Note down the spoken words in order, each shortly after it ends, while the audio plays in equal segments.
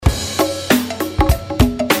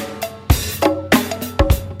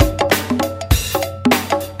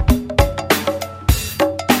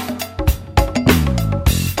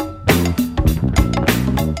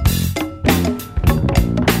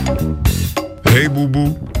Hey boo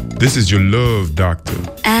boo, this is your love doctor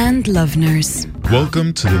and love nurse.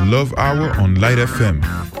 Welcome to the Love Hour on Light FM.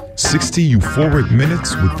 60 euphoric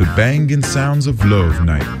minutes with the banging sounds of love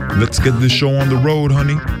night. Let's get this show on the road,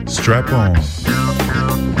 honey. Strap on.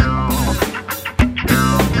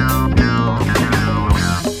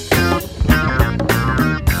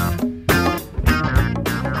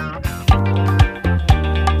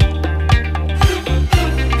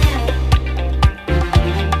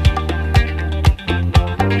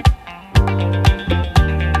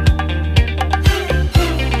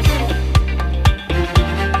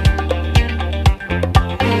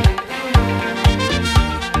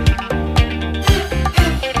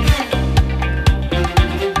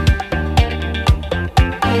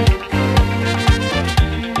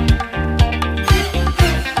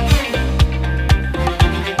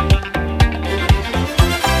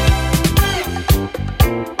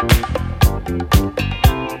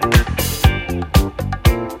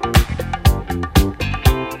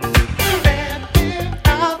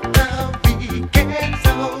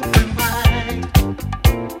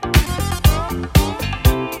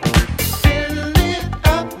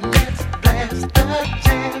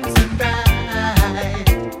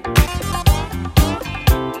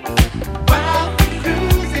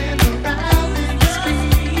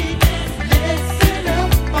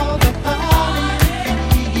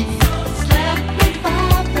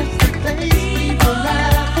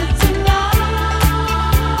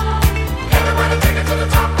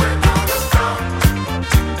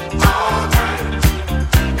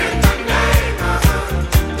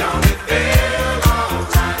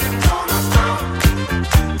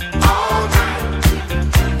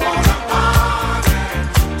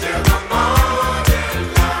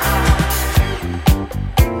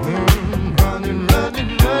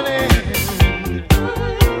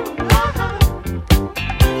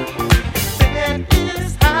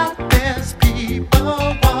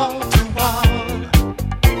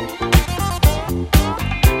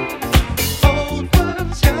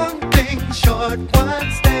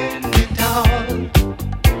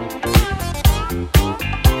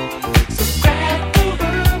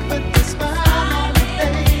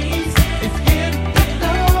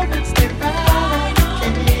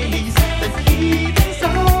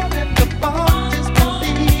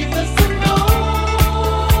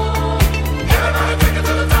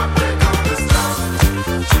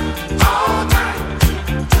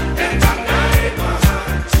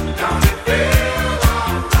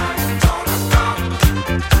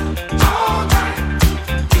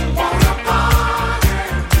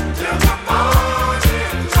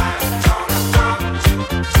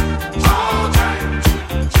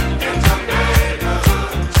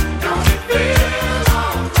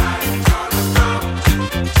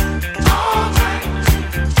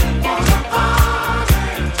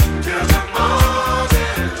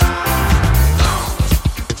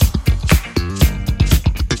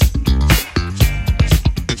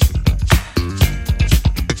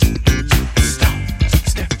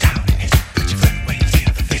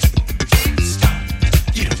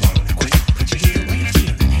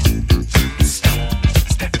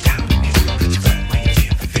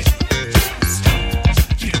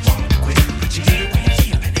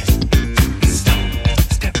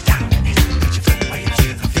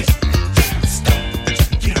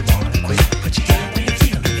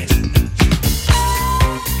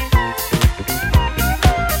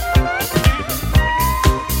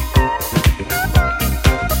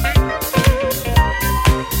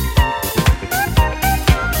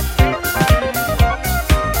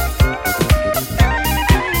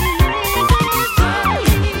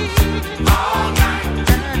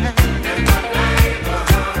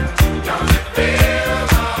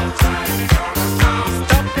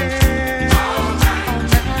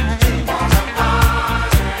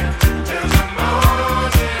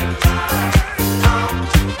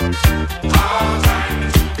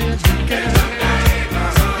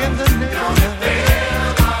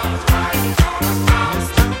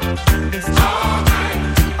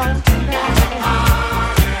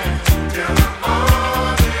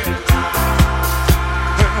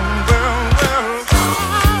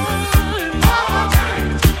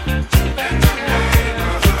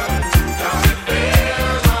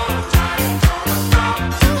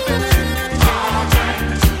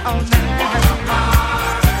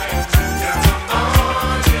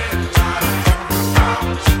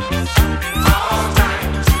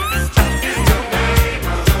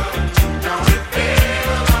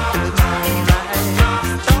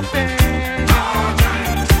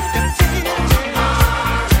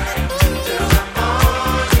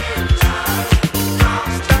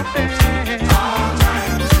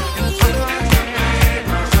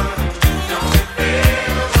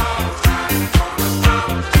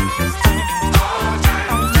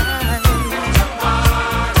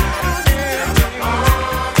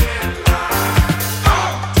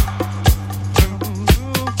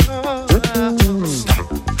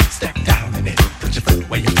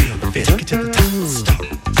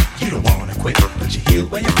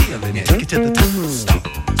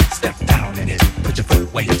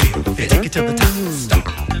 to the top. Stop.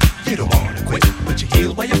 You don't wanna quit, put your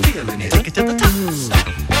heel where you're feeling it. Take it to the top. Stop.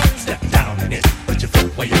 Step down in it, put your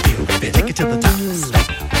foot where you feel it. Take it to the top. Stop.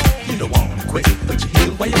 You don't wanna quit, put your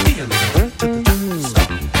heel where you're feeling it. To the top.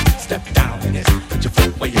 Stop. Step down in it, put your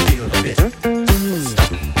foot where you feel it.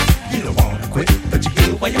 Stop. You don't wanna quit, put your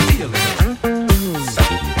heel where you feel it.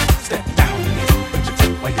 Stop. Step down in it, put your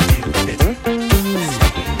foot where you feel it.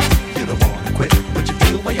 Stop. You don't wanna quit, put your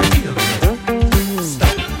heel where you feel it.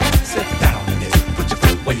 Stop. Step down in it, put your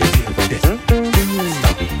foot where you feel it.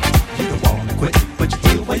 Stop. You don't wanna quit, put your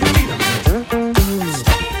heel where you feel it.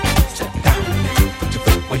 Stop. Step down in it, put your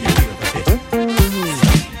foot where you feel it.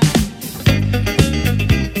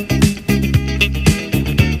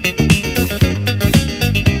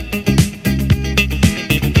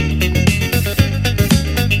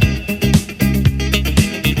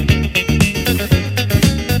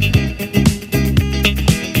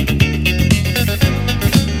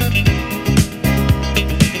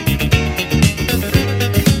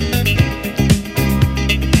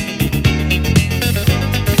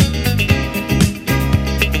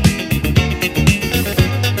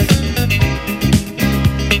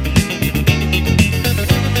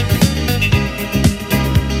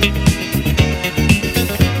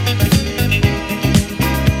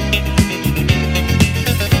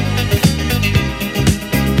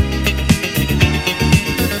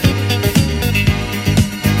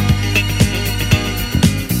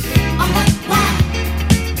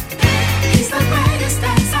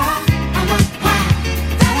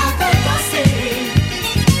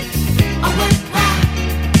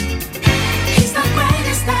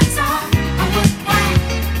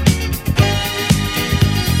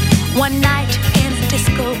 One night in a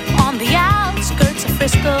disco on the outskirts of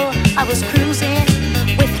Frisco, I was cruising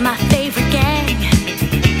with my favorite gang.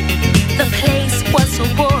 The place was so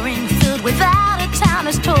boring, filled with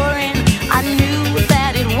out-of-towners touring. I knew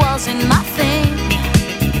that it wasn't my thing.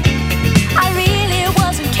 I really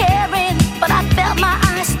wasn't caring, but I felt my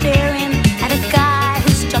eyes staring at a guy who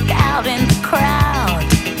stuck out in the crowd.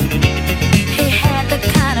 He had the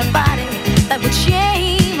kind of body that would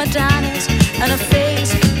shame Adonis, and a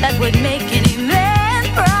face that would make any man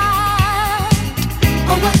proud.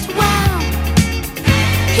 Oh, what wow!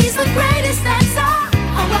 He's the greatest dancer.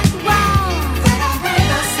 Oh, what wow! That I've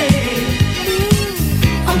ever seen.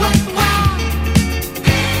 Oh, what wow!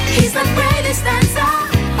 He's the greatest dancer.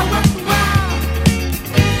 Oh, what wow!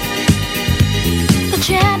 The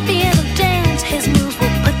champion of dance, his moves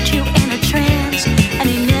will put you in a trance, and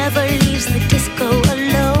he never leaves the disco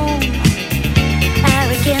alone.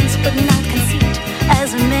 Arrogance, but not conceit.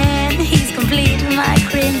 As a man, he's complete, my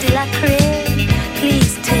creme de la creme.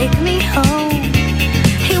 Please take me home.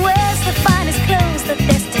 He wears the finest clothes, the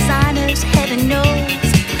best designers, heaven knows.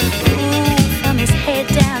 Ooh, from his head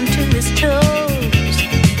down to his toes.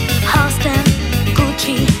 Halston,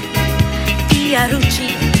 Gucci, Fiorucci.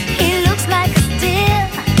 He looks like a steal.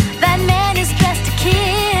 That man is dressed to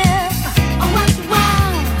kill. Oh, what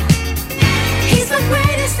wow! He's the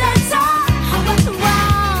greatest dancer. Oh, what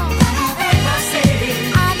wow! I've ever seen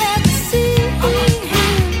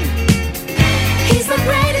him. He's the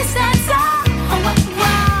greatest dancer. Oh, what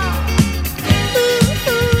wow! Ooh,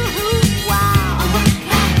 ooh, ooh, wow!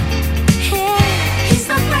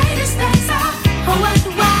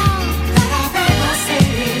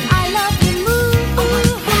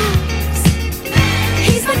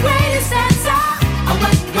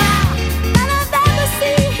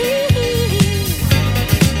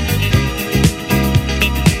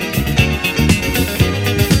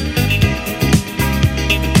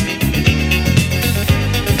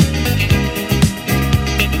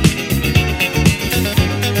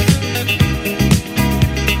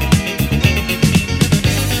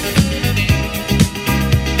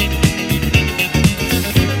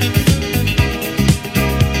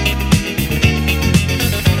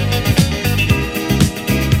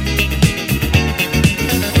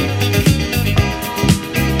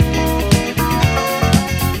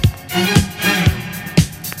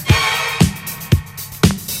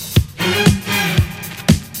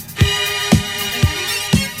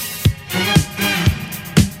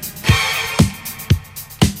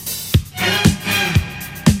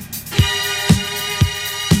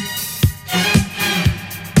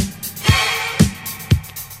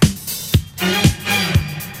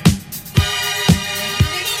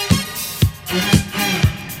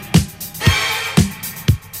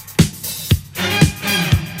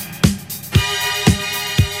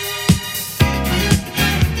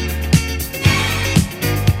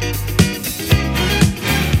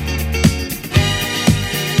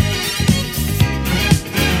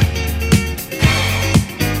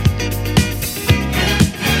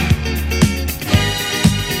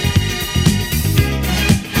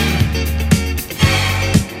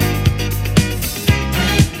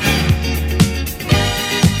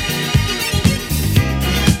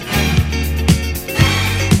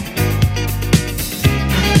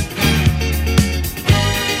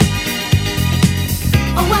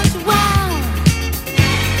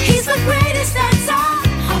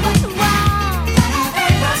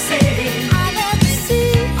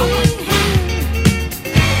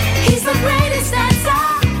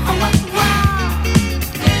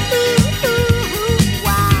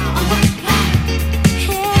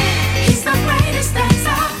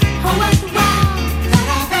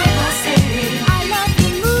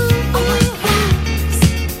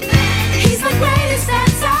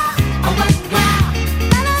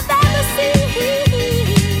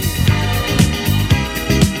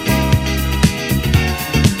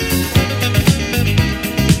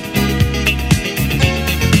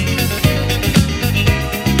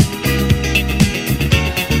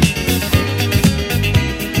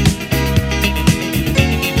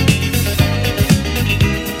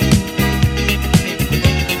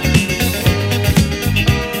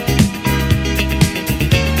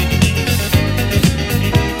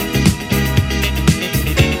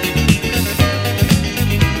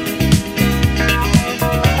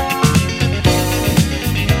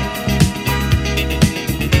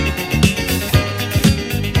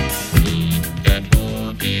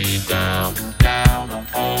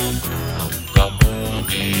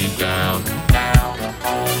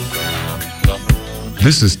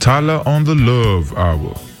 This is Tala on the Love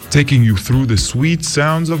Hour, taking you through the sweet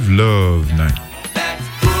sounds of love night.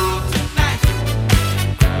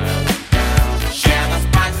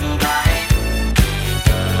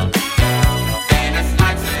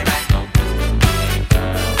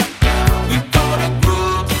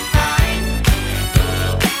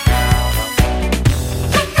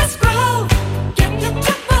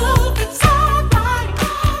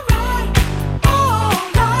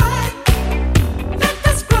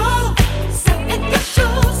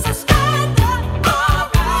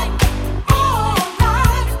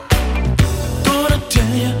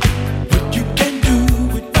 Stay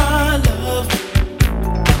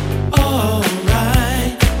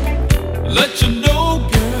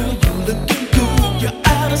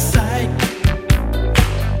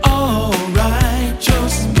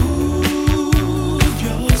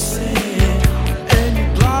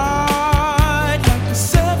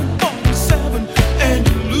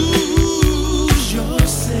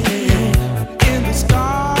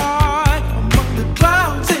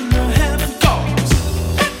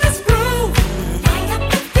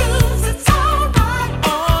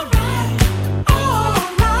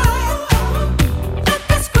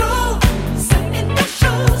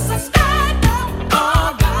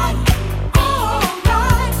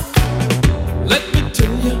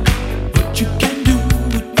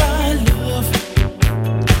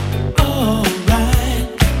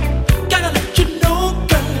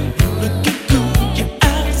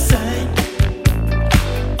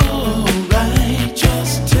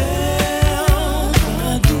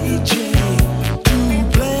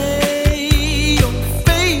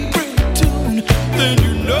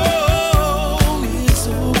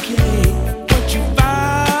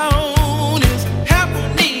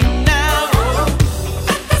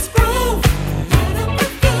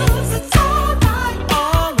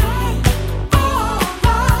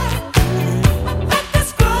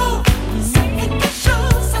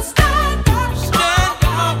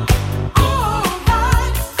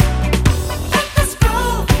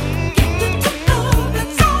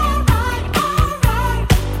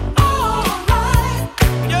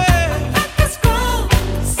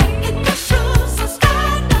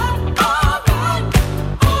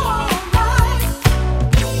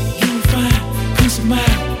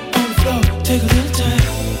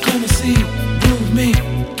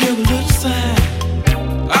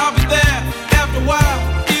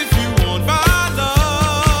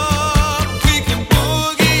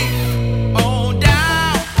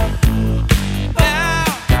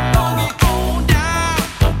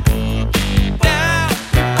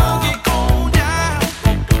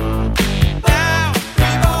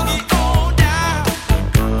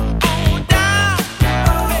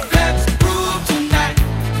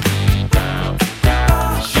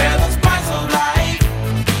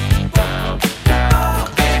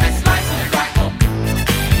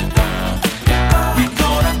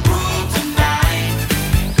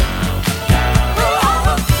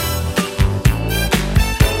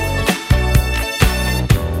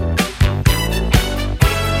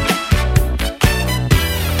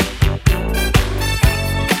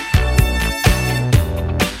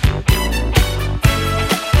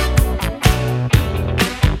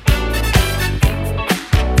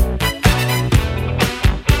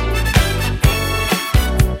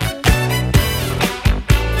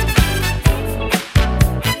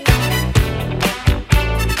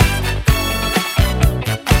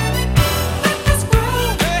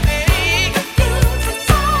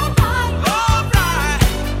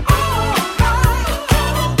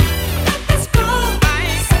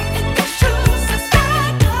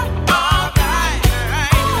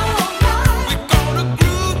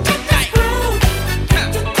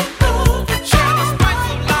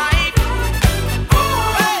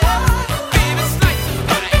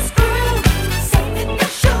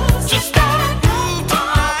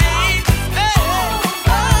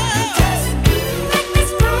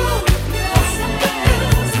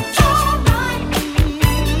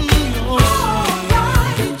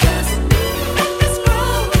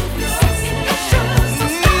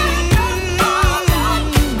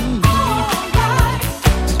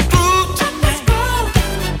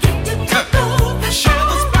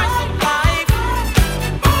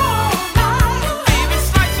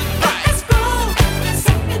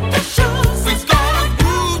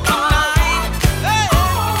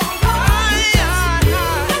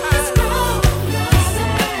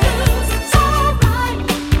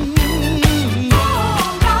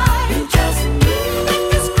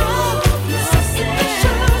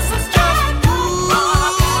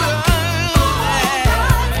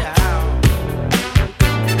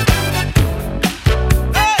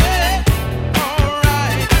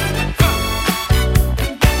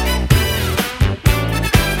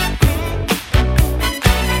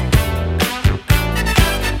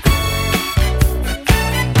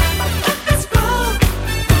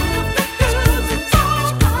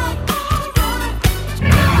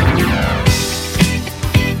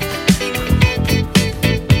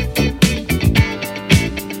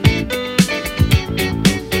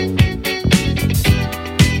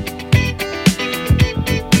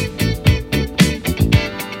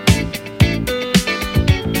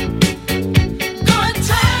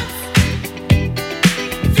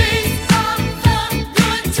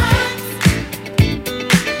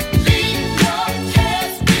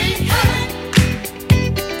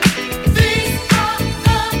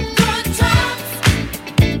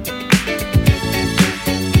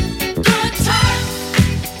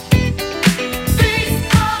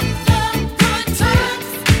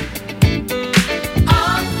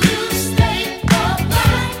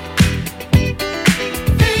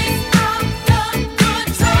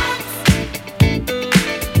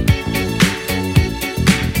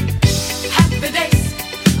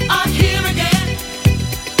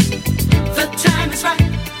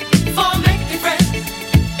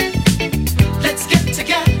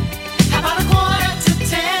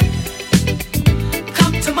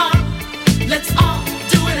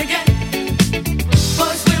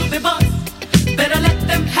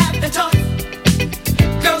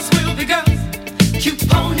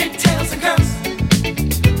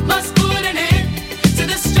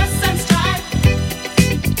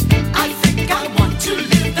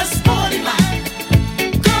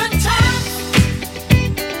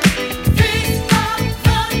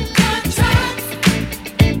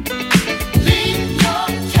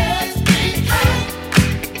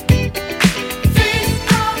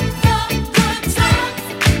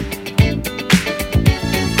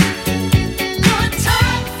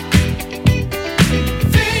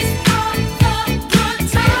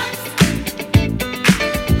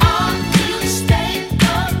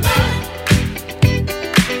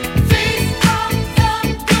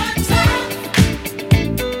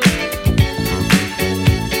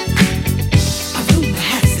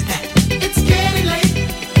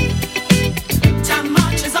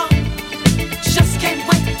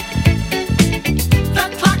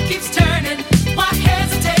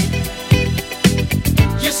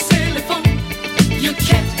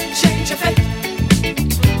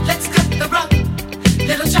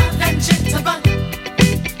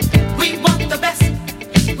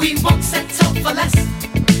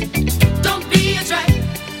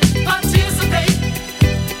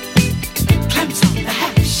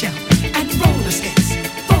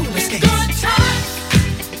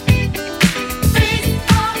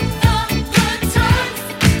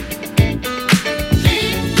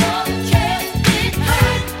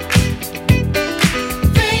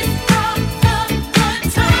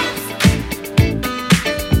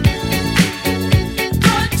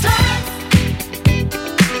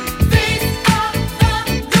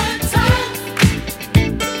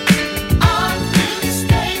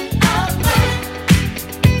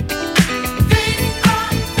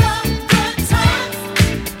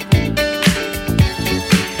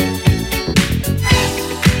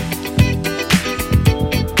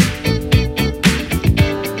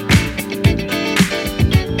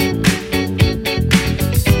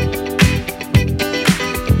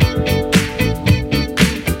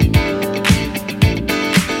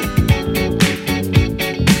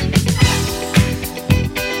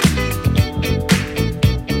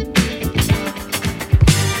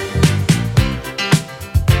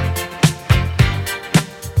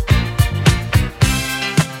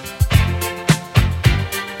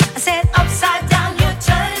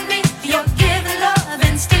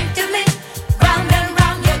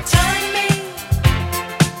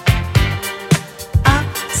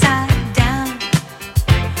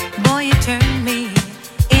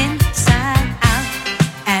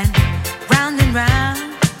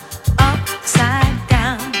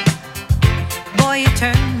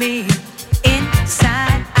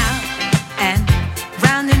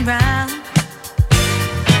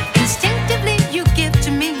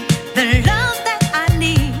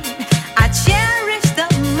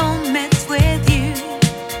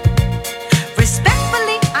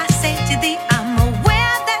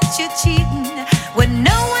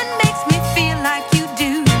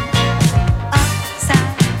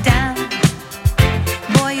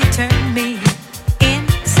Turn me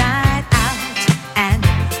inside out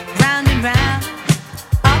and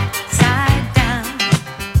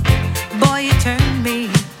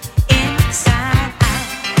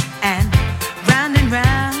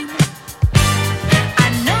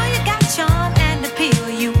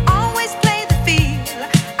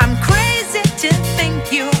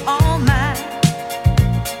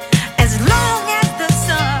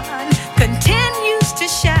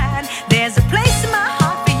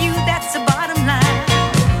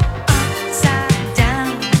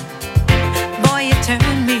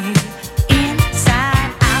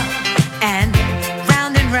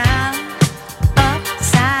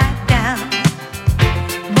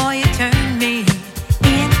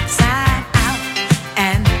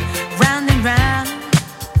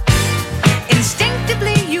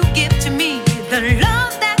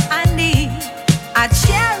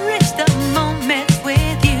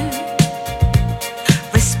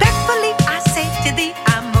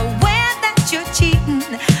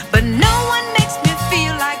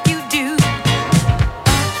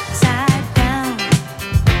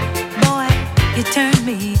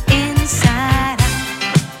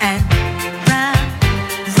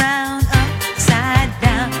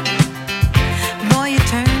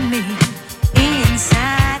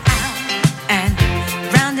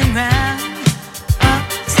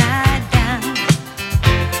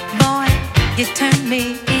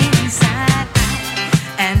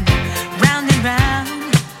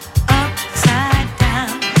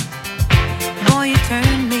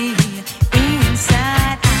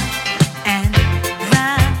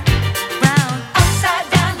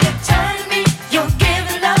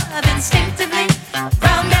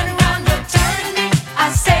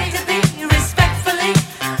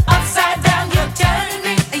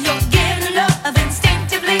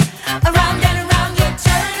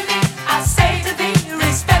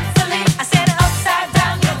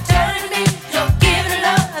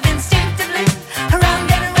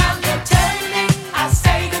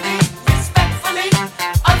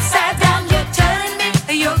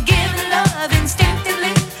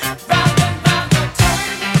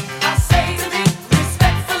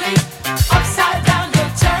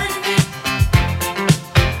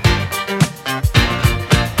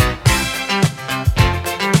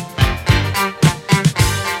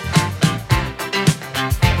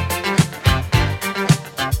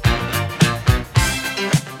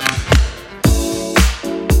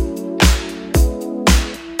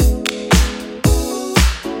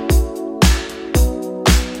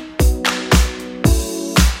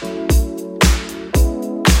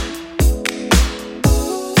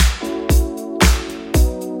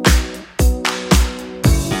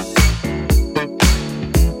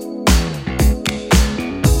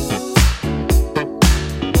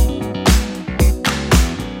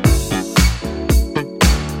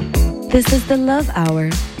This is the Love Hour,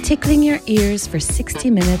 tickling your ears for 60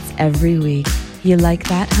 minutes every week. You like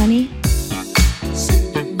that, honey?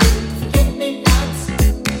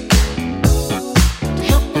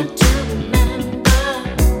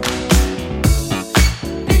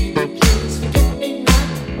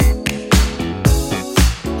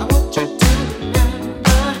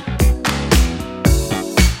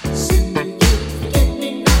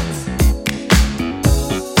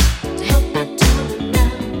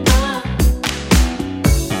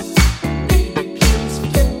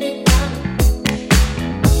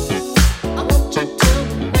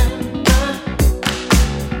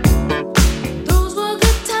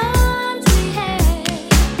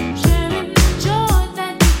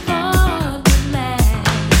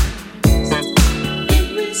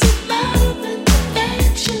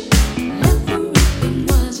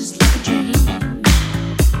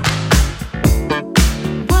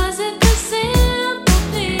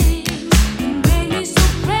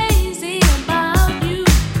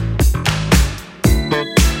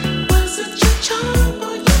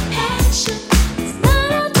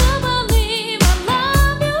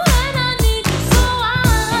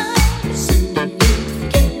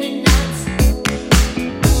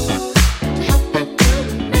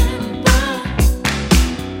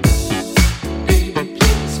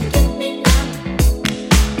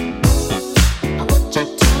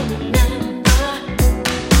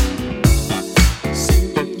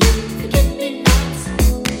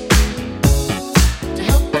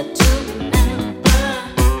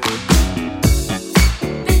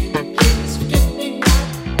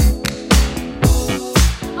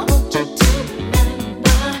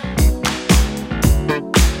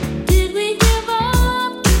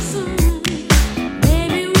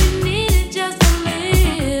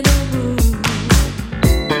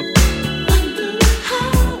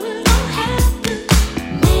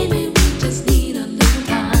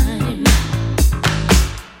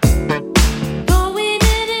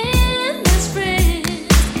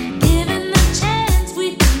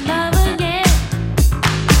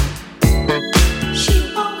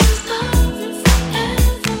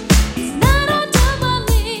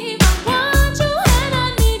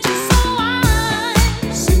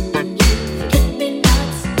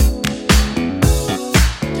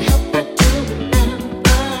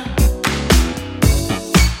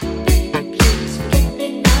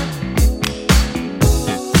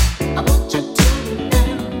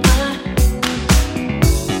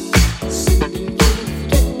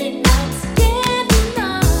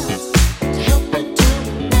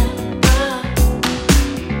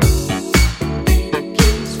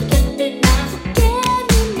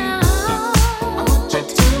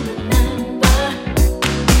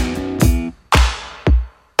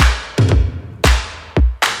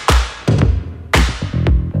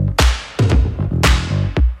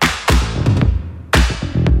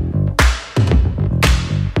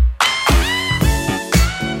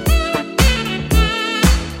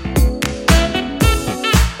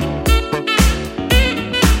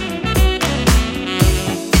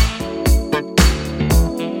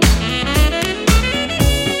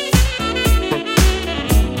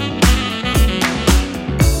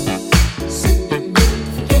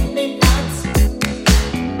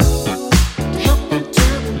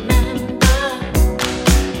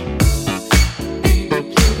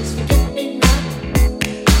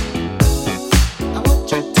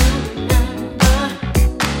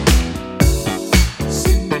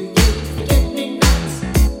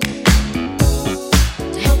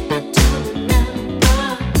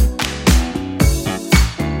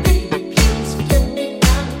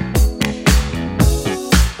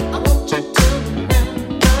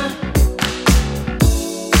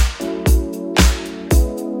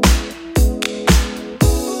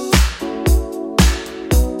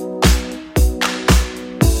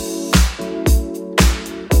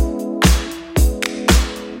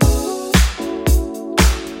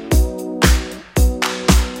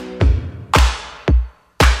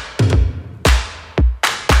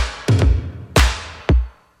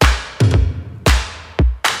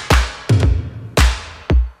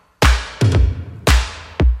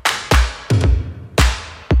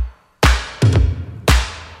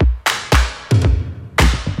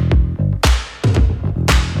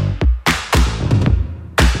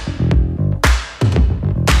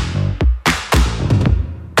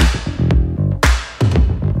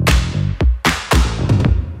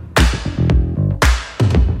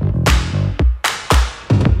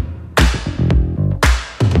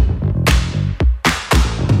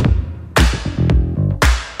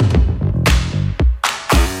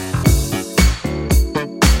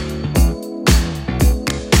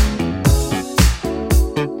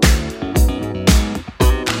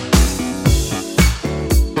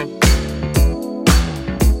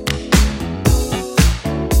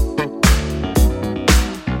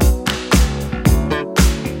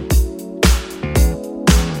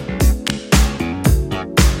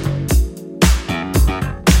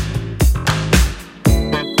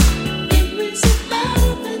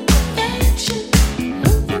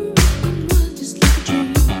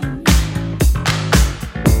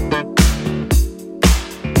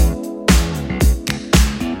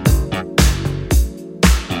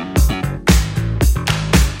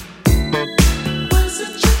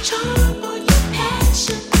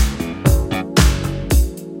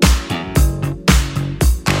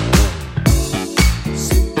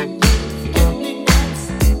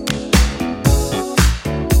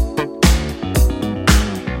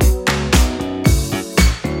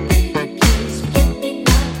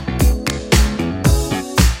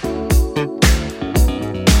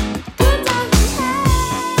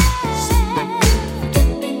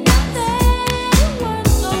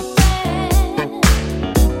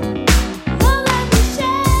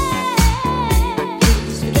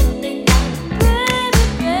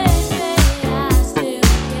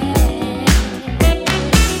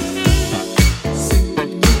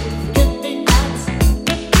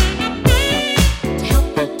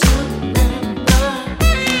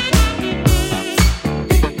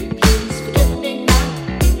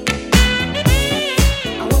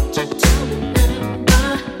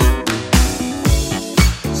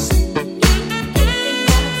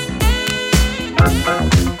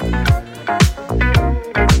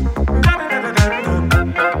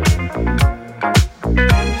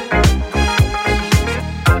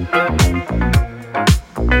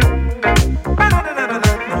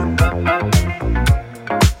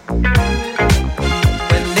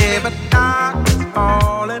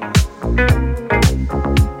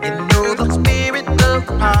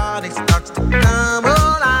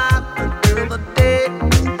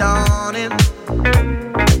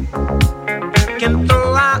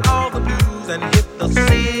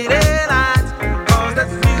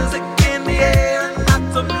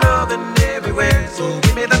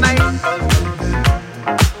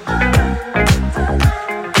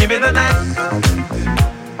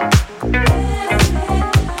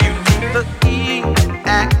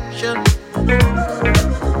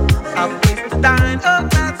 A place to dine, a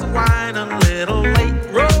glass of wine, a little late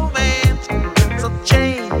romance. It's a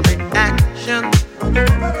chain reaction.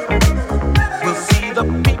 We'll see the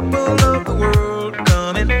people of the world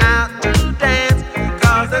coming out to dance.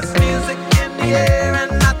 'Cause there's music in the air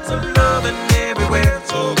and lots of loving everywhere.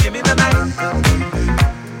 So give me the night.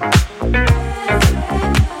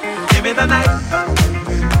 Give me the night.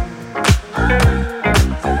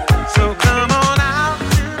 So come on out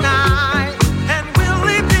tonight, and we'll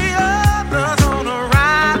leave the others on a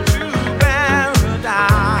ride to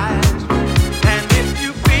paradise. And if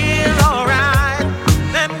you feel alright,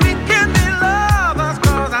 then we can be lovers.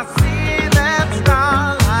 'Cause I see that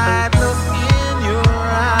starlight look in your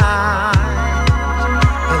eyes.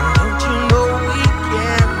 And don't you know we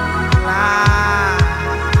can fly?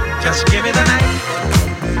 Just give me the night.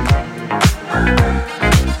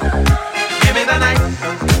 Give me the night.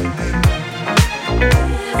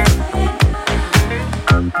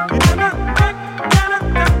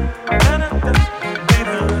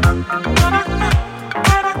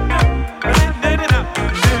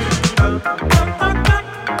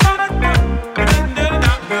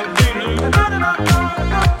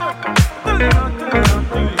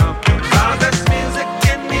 Cause there's music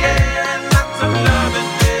in the air and lots of loving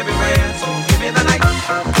everywhere. So give me the night.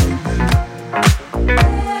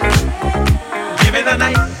 Give me the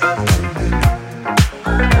night.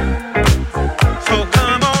 So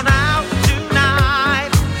come on out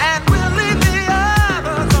tonight, and we'll leave the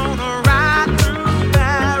others on a ride through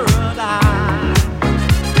paradise.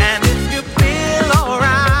 And if you feel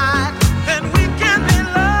alright, then we can be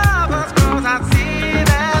lovers. 'Cause I see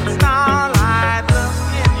that starlight look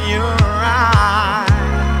in your eyes.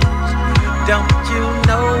 Don't you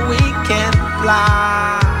know we can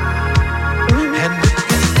fly? And we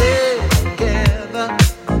can stay together.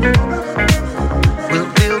 We'll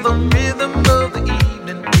feel the rhythm of the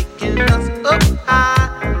evening taking us up high.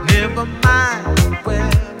 Never mind the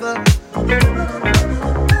weather.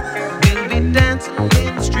 We'll be dancing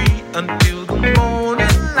in the street until the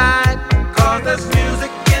morning light. 'Cause there's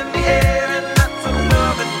music in the air and lots of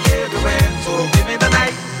loving everywhere. So give me the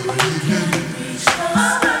night.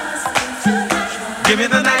 Give me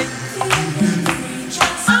the night.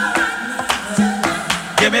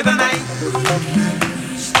 Give me the night.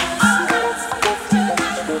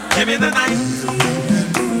 Give me the night.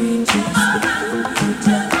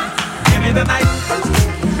 Give me the night.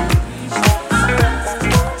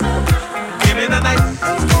 Give me the night.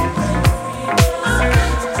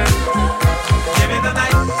 Give me the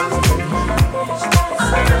night.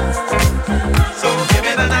 So give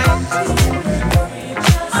me the night.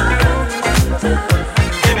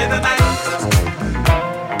 Give me the night.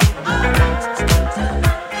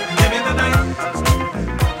 Give me the night.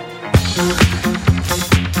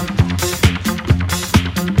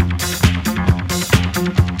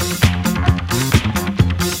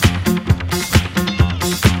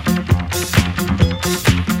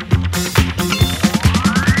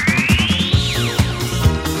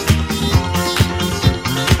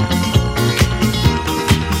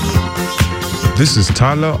 This is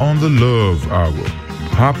Tyler on the Love Hour.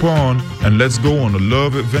 Hop on and let's go on a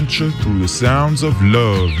love adventure through the sounds of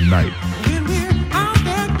Love Night. When we're out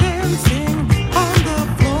there dancing on the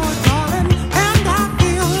floor, darling, and I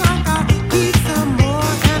feel like I need some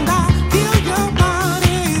more, and I feel your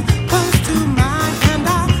body close to mine, and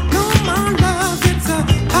I know my love, it's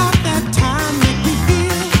about that time. Make me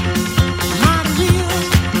feel mighty real,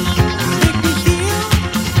 make me feel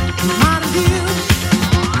mighty real.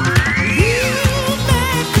 You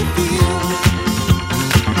make me feel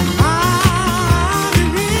mighty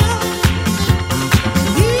real.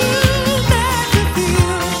 You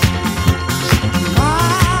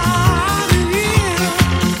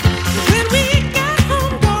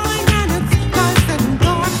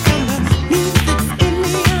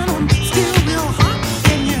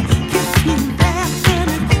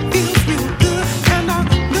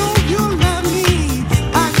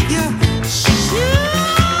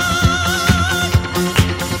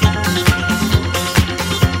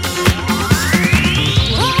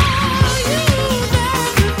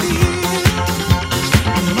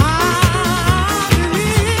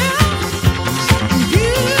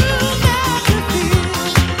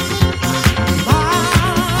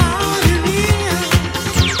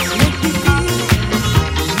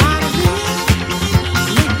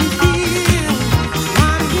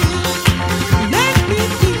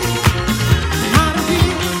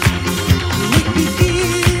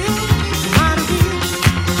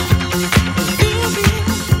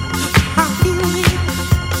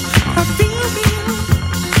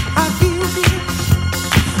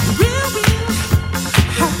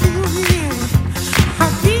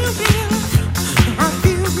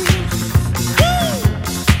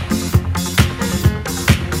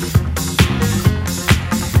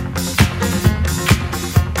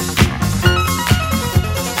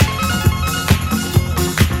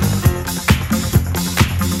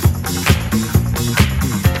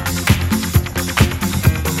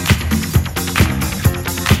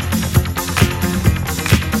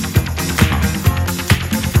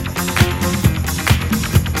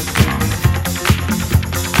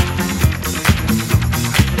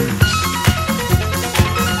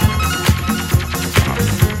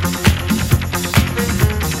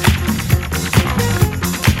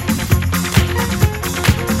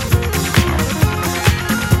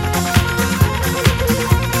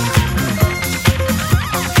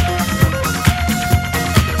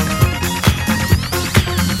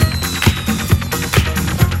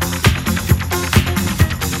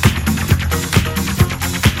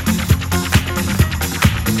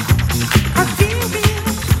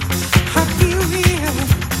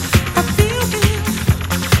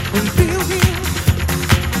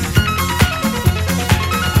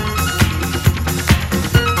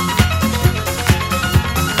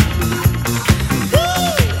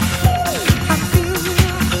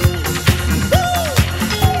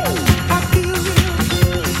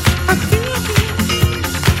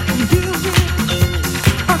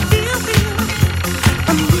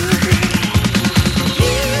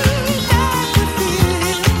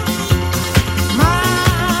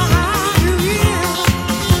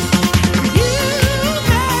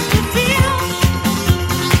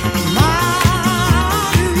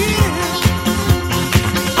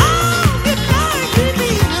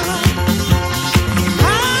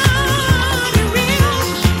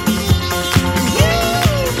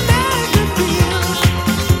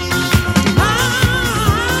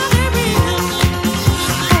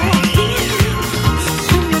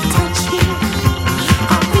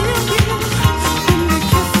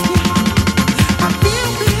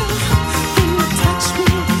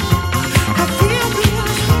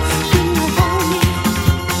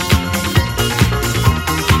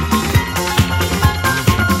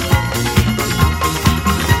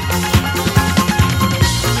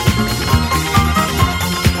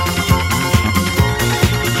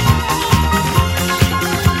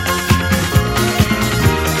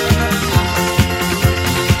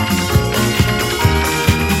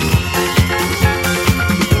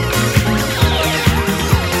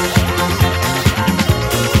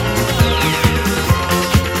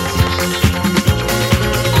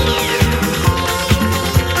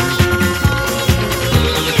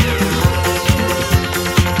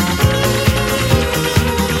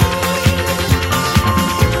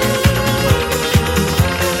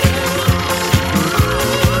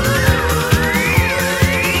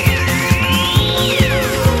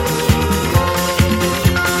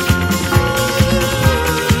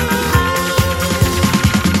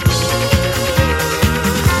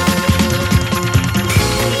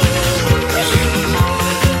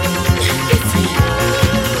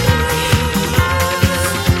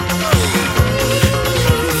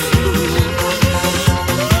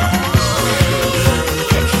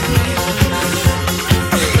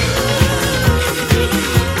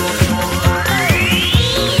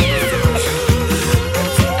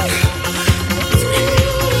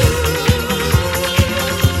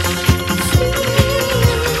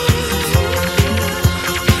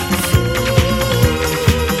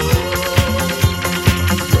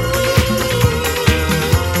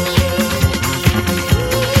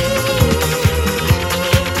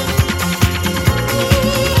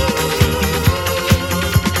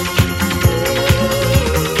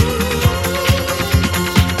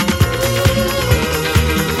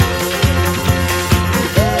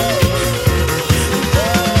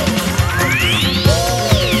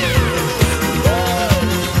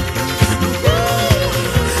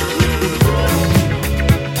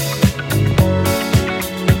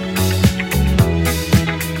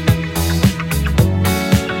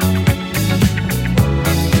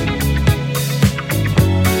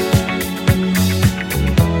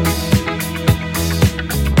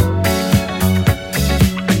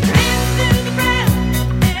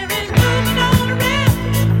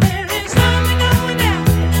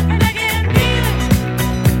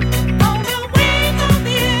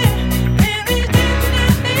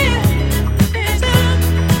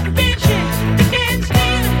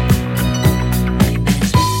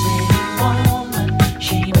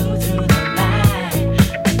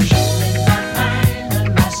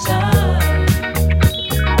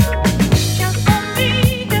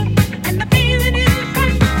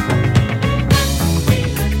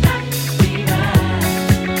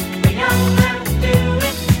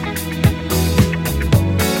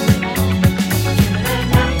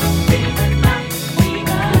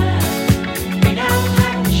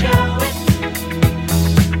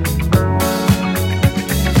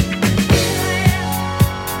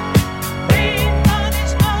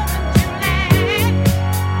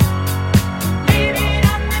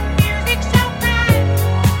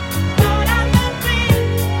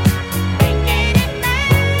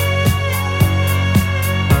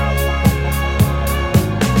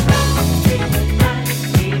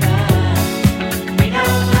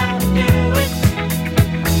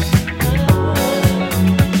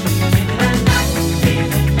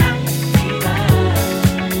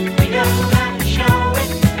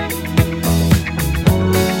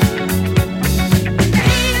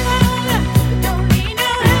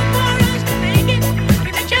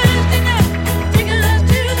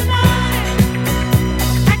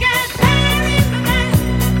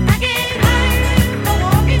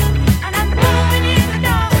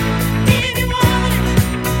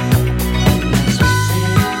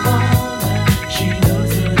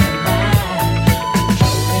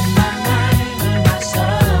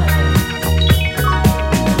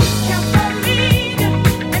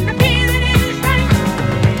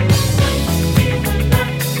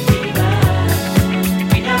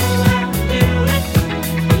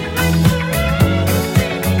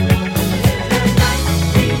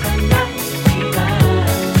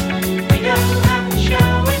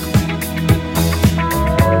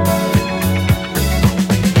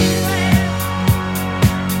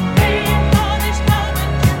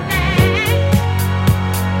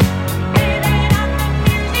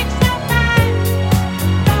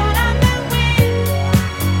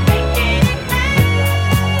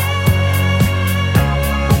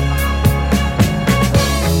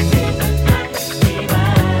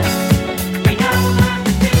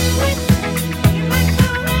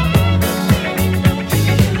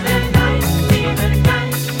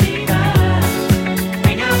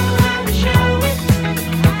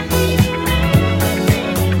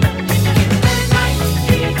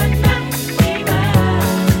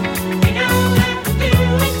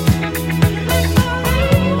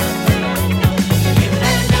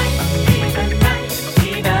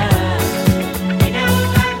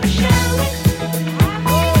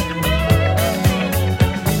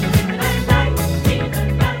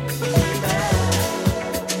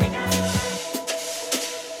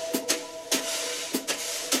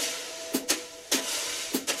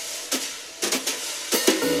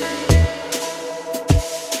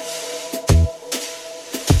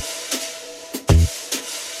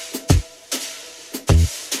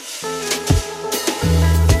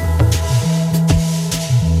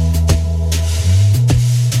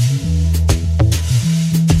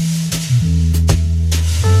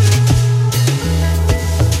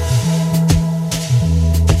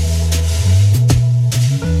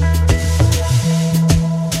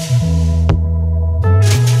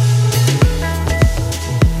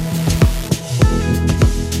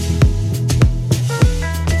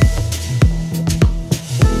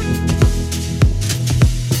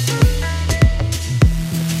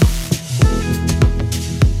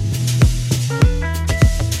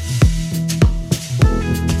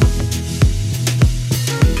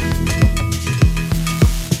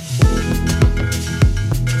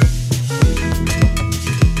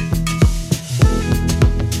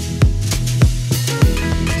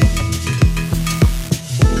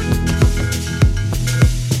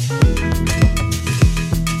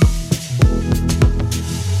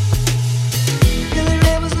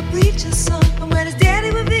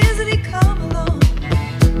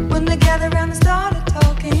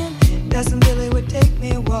Billy would take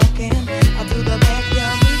me walking out through the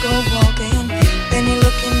backyard. We go walking. Then he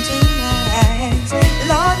looked into my eyes.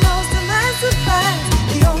 Lord knows to my surprise,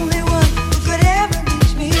 the only one who could ever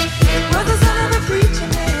reach me was the son of a preacher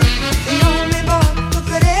man. The only boy who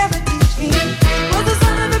could ever teach me was the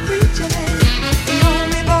son of a preacher man. The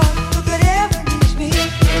only boy who could ever reach me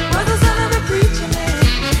was the son of a preacher man.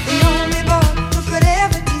 The only boy who could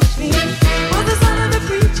ever teach me was the son of a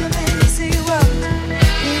preacher man. Yes, he was.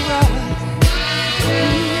 He was.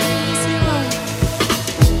 Yes, he was.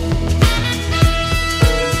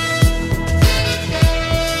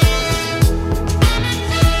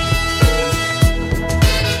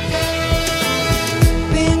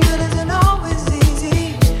 Being good isn't always easy,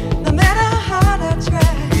 no matter how hard I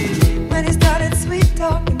try. When he started sweet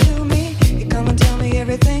talking to me, he come and tell me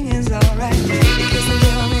everything is alright. He kiss and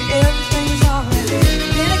tell me everything is alright.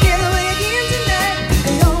 Then I get away again tonight.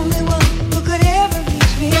 The only one who could ever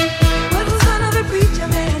reach me was the son of a preacher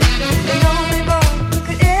man. The only boy who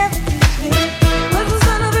could ever teach me was the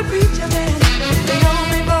son of a preacher man. The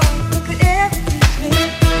only boy who could ever teach me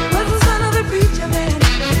was the son of a preacher man.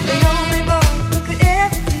 The only boy who could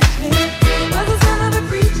ever teach me was the son of a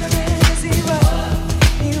preacher man. Yes, he was.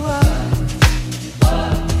 He was.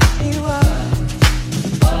 He was.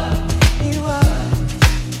 He was.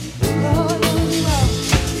 Lord, he was.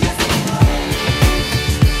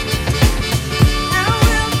 How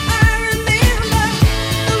will I remember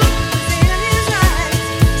the look was in his eyes,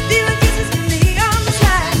 stealing kisses from me on the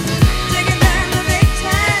slide, taking time to make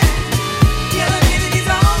time, telling me that he's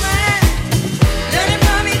all mine, learning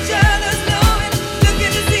from each other's knowing,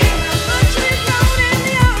 looking to see how much we've grown, and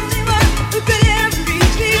the only one who could ever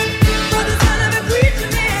reach me was the son of a preacher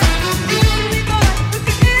man. The only boy who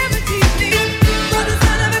could ever teach me was the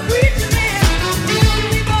son of a preacher man. The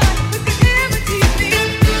only boy who could ever teach me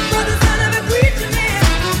was the son of a preacher man.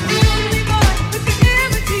 The only boy who could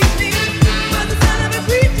ever teach me was the son of a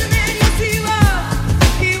preacher man. Yes, he was.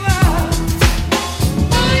 He was.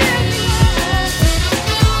 Oh, yes, he was.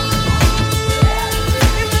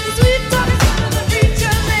 He was the sweet talking son of a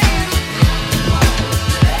preacher man.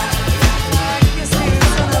 I guess he was the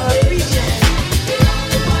son of a preacher.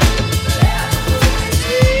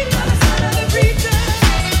 Sweet talking son of a preacher.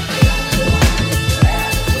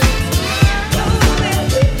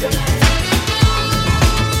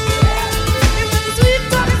 He was the sweet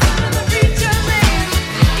talking son of a preacher man.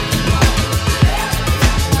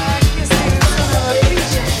 I guess he was the son of a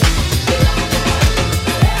preacher.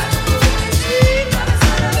 Sweet talking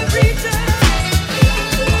son of a preacher.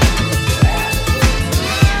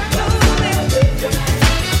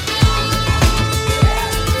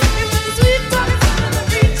 He was the sweet talking son of a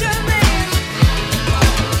preacher man.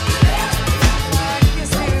 I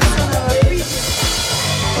guess he was the son of a preacher.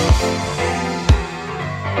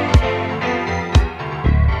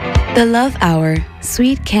 The Love Hour,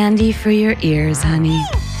 sweet candy for your ears, honey.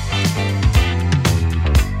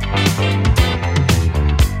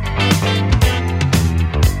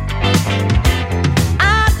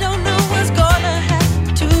 I don't know what's gonna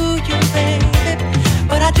happen to you, baby,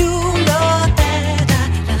 but I do know that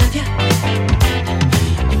I love you.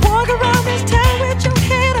 You walk around this town with your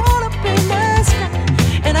head all up in the sky,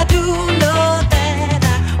 and I do know that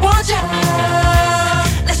I want you.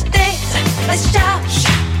 Let's dance, let's shout,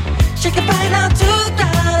 shake your body down to the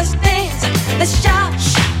ground. Let's dance, let's shout,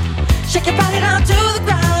 shake your body down to the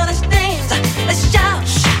ground. Let's dance, let's shout,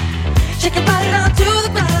 shake your body down to the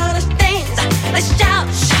ground. Let's dance, let's shout,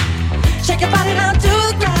 shake your body down to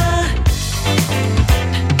the ground.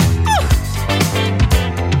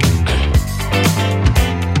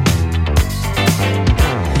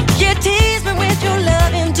 You tease me with your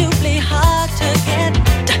loving, doubly hard to get,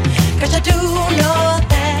 'cause I do know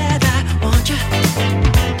that I want you.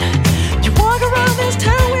 You walk around this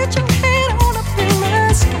town with your head on up in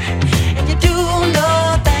the sky, and you do know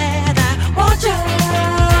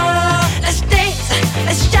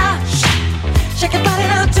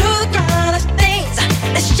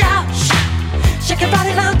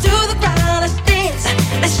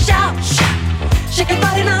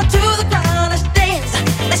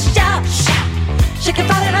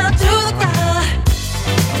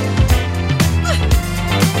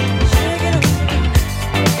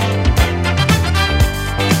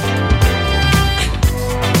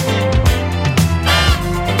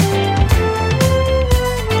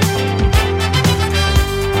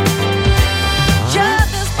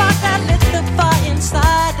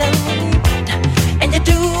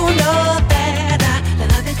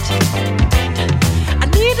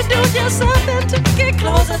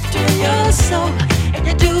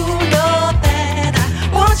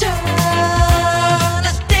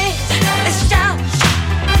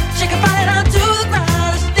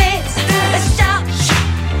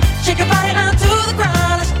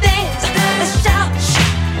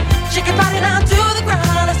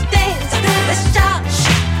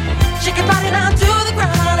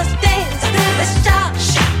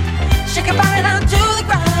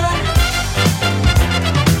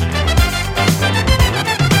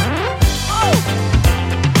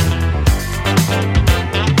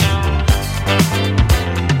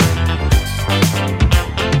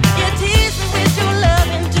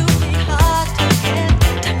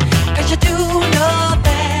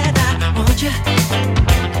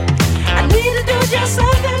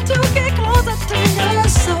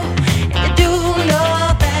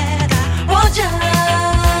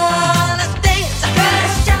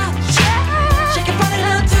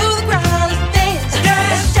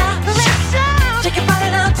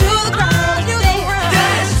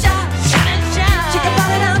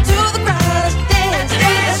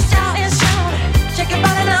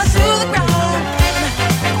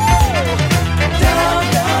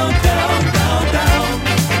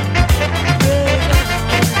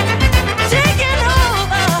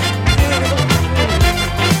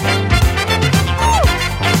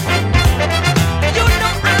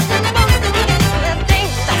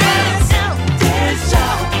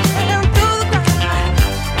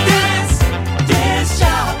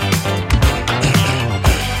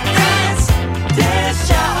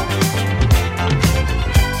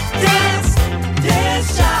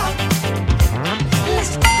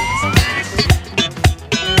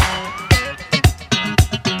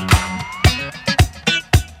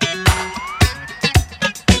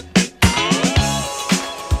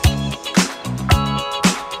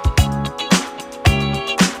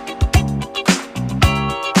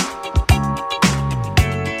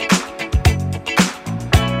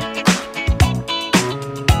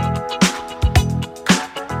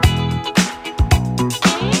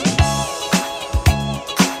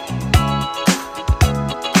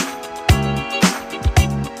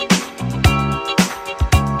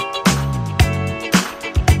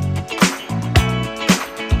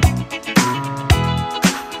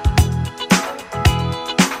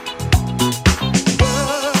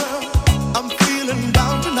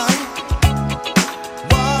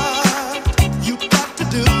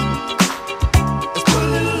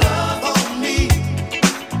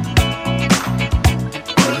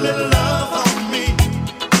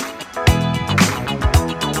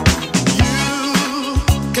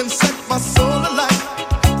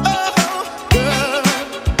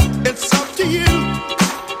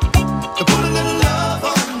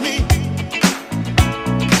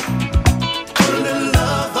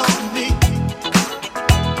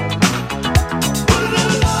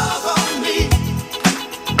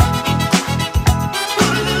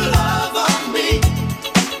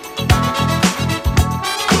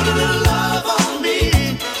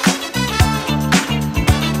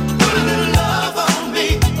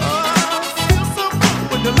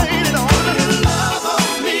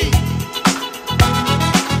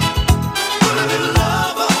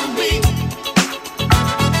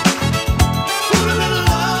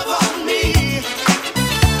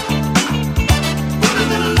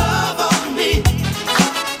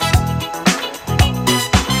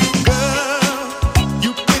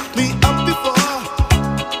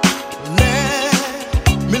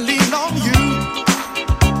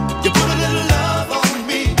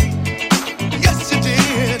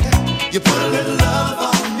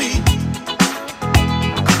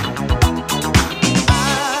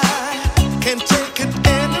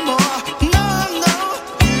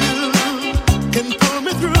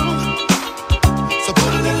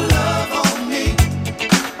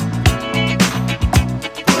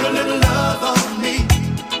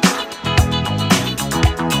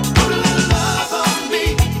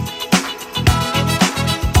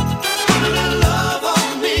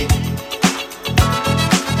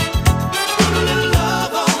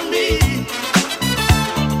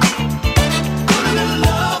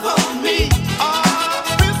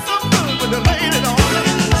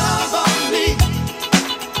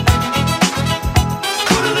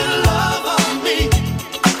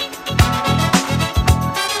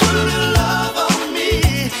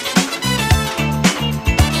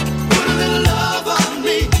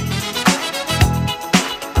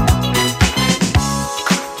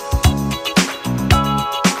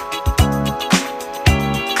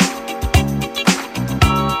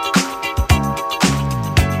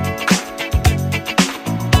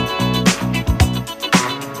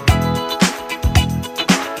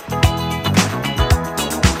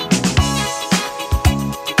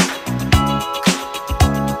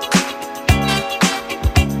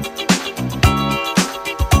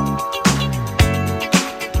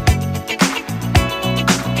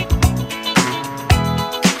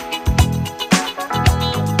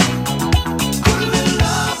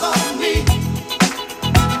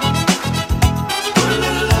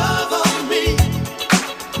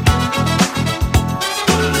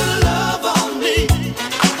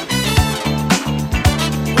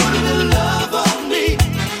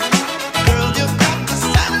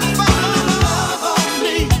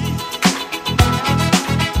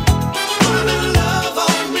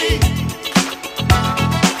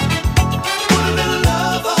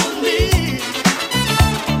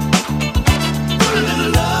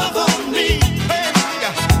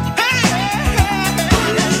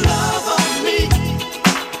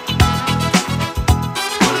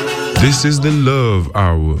This is the Love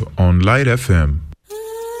Hour on Light FM.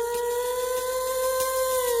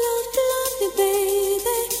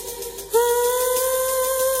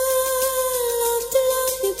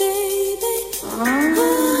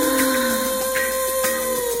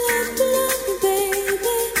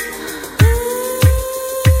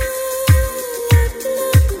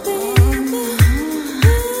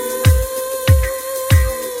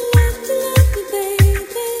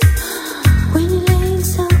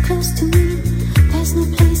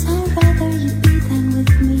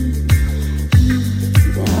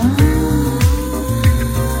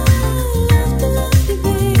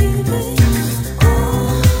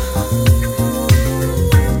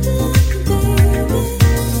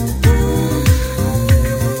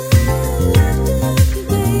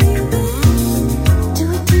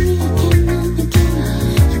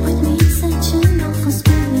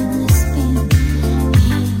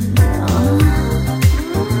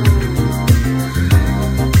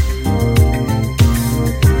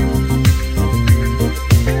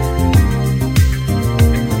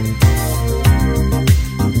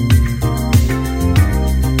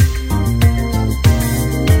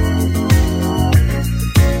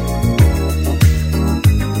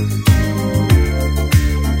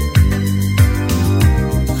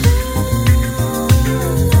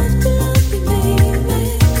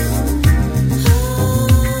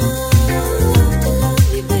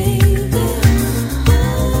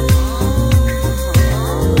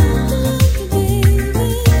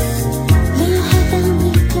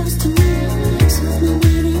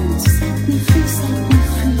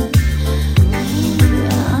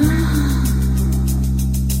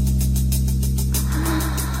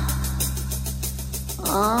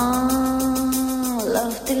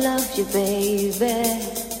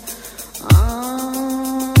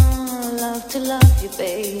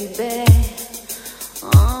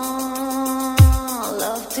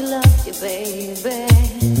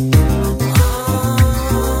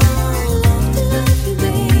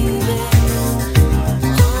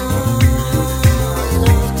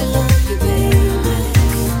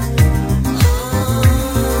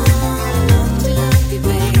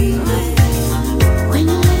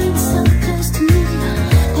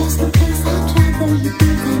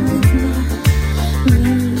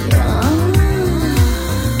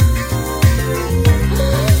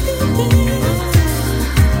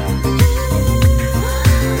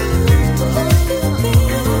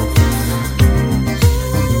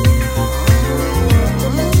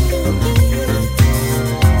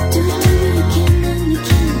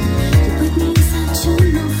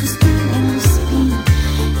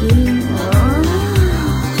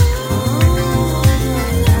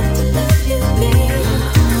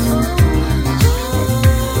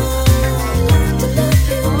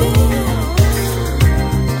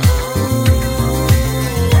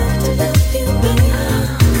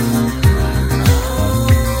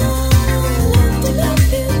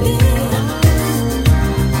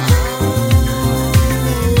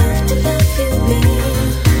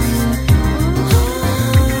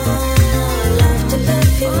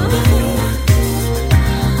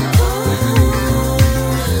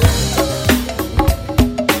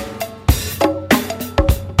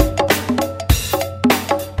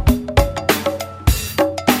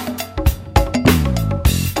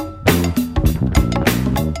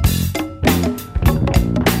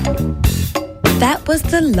 Was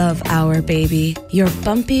the Love Hour, baby. Your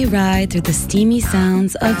bumpy ride through the steamy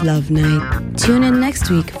sounds of Love Night. Tune in next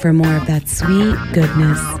week for more of that sweet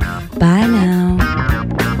goodness. Bye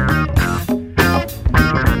now.